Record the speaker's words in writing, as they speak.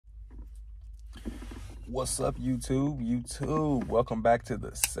What's up, YouTube? Welcome back to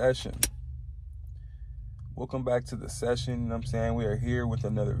the session. You know what I'm saying? We are here with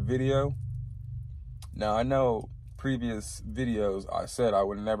another video. Now, I know previous videos I said I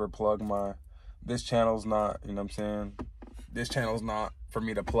would never plug this channel's not, you know what I'm saying? This channel's not for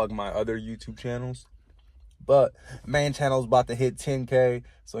me to plug my other YouTube channels. But main channel's about to hit 10K.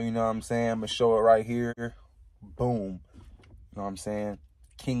 So, you know what I'm saying? I'm going to show it right here. Boom. You know what I'm saying?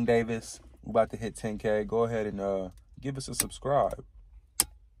 King Davis. We're about to hit 10K. Go ahead and give us a subscribe.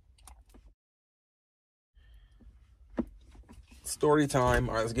 Story time.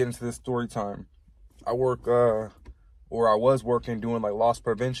 All right, let's get into this story time. I work, or I was working doing like loss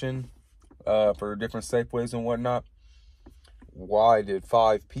prevention for different Safeways and whatnot. Why did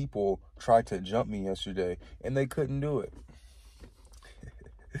 5 people try to jump me yesterday and they couldn't do it?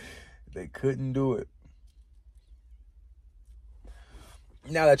 They couldn't do it.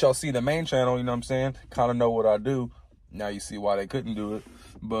 Now that y'all see the main channel, you know what I'm saying, kind of know what I do. Now you see why they couldn't do it.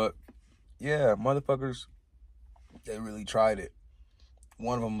 But yeah, motherfuckers, they really tried it.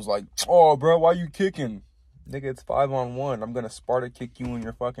 One of them was like, "Oh, bro, why you kicking? Nigga, it's 5-on-1. I'm gonna Sparta kick you in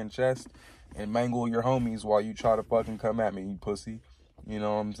your fucking chest and mangle your homies while you try to fucking come at me, you pussy." You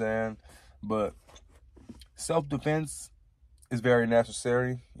know what I'm saying? But self-defense is very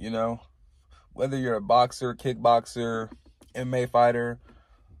necessary, you know. Whether you're a boxer, kickboxer, MMA fighter,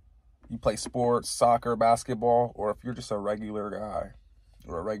 you play sports, soccer, basketball, or if you're just a regular guy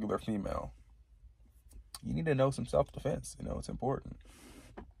or a regular female, you need to know some self-defense. You know, it's important.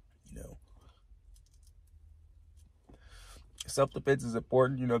 You know, self-defense is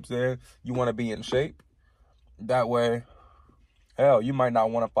important. You know what I'm saying? You want to be in shape. That way, hell, you might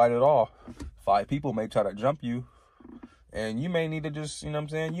not want to fight at all. 5 people may try to jump you, and you may need to just, you know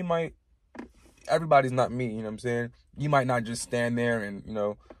what I'm saying? Everybody's not me, you know what I'm saying? You might not just stand there and, you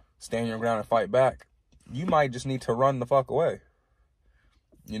know, stand your ground and fight back. You might just need to run the fuck away,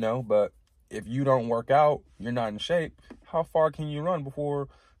 you know? But if you don't work out, you're not in shape, how far can you run before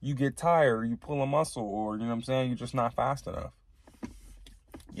you get tired or you pull a muscle or, you know what I'm saying, you're just not fast enough?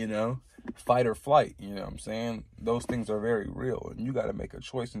 You know? Fight or flight, you know what I'm saying? Those things are very real, and you got to make a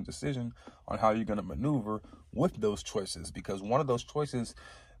choice and decision on how you're going to maneuver with those choices, because one of those choices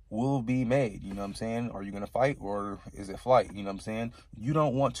will be made, you know what I'm saying? Are you going to fight or is it flight? You know what I'm saying? You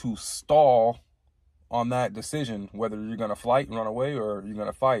don't want to stall on that decision, whether you're going to flight and run away or you're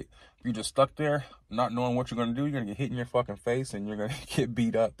going to fight. If you're just stuck there, not knowing what you're going to do, you're going to get hit in your fucking face and you're going to get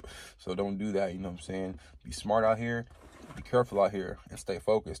beat up. So don't do that, you know what I'm saying? Be smart out here, be careful out here, and stay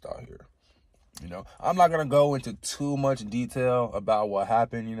focused out here. You know, I'm not going to go into too much detail about what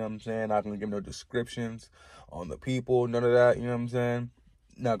happened, you know what I'm saying? Not going to give no descriptions on the people, none of that, you know what I'm saying?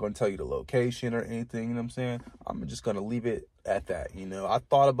 Not going to tell you the location or anything, you know what I'm saying? I'm just going to leave it at that, you know? I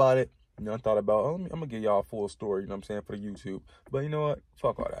thought about it, you know, I'm going to give y'all a full story, you know what I'm saying, for the YouTube. But you know what?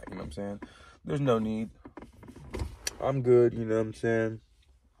 Fuck all that, you know what I'm saying? There's no need. I'm good, you know what I'm saying?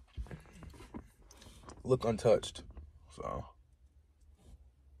 Look untouched, so.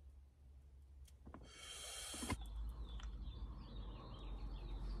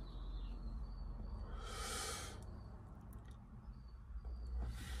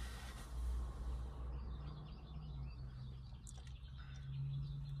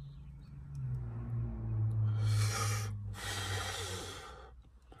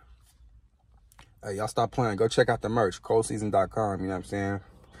 Hey, y'all stop playing. Go check out the merch, coldseason.com, you know what I'm saying?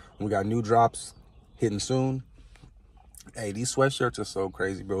 We got new drops hitting soon. Hey, these sweatshirts are so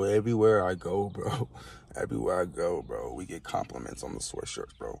crazy, bro. Everywhere I go, bro, we get compliments on the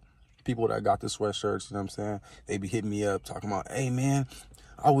sweatshirts, bro. People that got the sweatshirts, you know what I'm saying? They be hitting me up talking about, "Hey, man,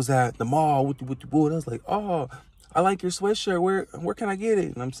 I was at the mall with the boy." I was like, "Oh, I like your sweatshirt. Where can I get it?" You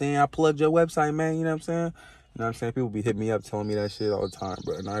know what I'm saying? I plugged your website, man, you know what I'm saying? You know what I'm saying? People be hitting me up telling me that shit all the time,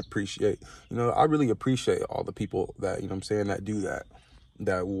 bro. And I appreciate, you know, I really appreciate all the people that, you know what I'm saying, that do that.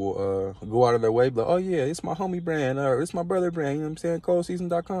 That will go out of their way, but oh yeah, it's my homie brand, or it's my brother brand, you know what I'm saying?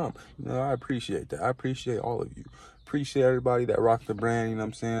 coldseason.com. You know, I appreciate that. I appreciate all of you. Appreciate everybody that rocked the brand, you know what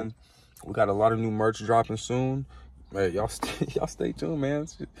I'm saying? We got a lot of new merch dropping soon. Hey, y'all stay tuned, man.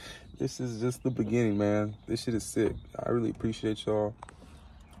 This is just the beginning, man. This shit is sick. I really appreciate y'all.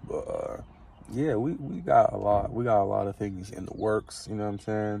 But yeah, we got a lot of things in the works, you know what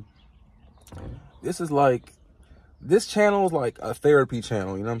I'm saying? This channel is like a therapy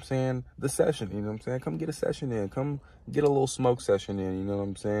channel, you know what I'm saying? The session, you know what I'm saying? Come get a session in. Come get a little smoke session in, you know what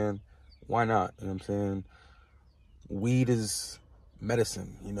I'm saying? Why not? You know what I'm saying? Weed is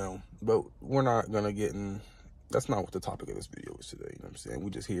medicine, you know? But we're not going to get in. That's not what the topic of this video is today, you know what I'm saying? We're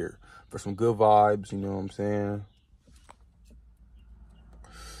just here for some good vibes, you know what I'm saying?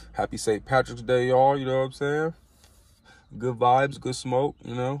 Happy St. Patrick's Day, y'all. You know what I'm saying? Good vibes, good smoke,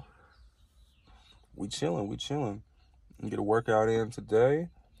 you know. We chilling. Get a workout in today.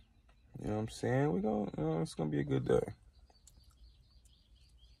 You know what I'm saying? It's gonna be a good day.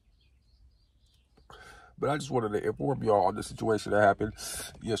 But I just wanted to inform y'all on the situation that happened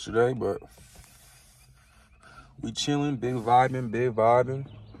yesterday. But we chilling, big vibing.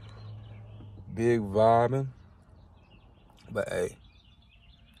 But hey,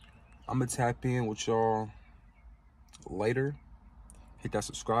 I'm gonna tap in with y'all later. Hit that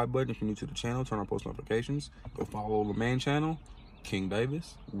subscribe button if you're new to the channel. Turn on post notifications. Go follow the main channel, King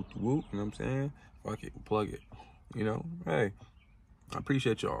Davis. Whoop, whoop, you know what I'm saying? Fuck it, plug it. You know, hey, I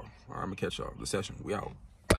appreciate y'all. All right, I'm gonna catch y'all. The session, we out.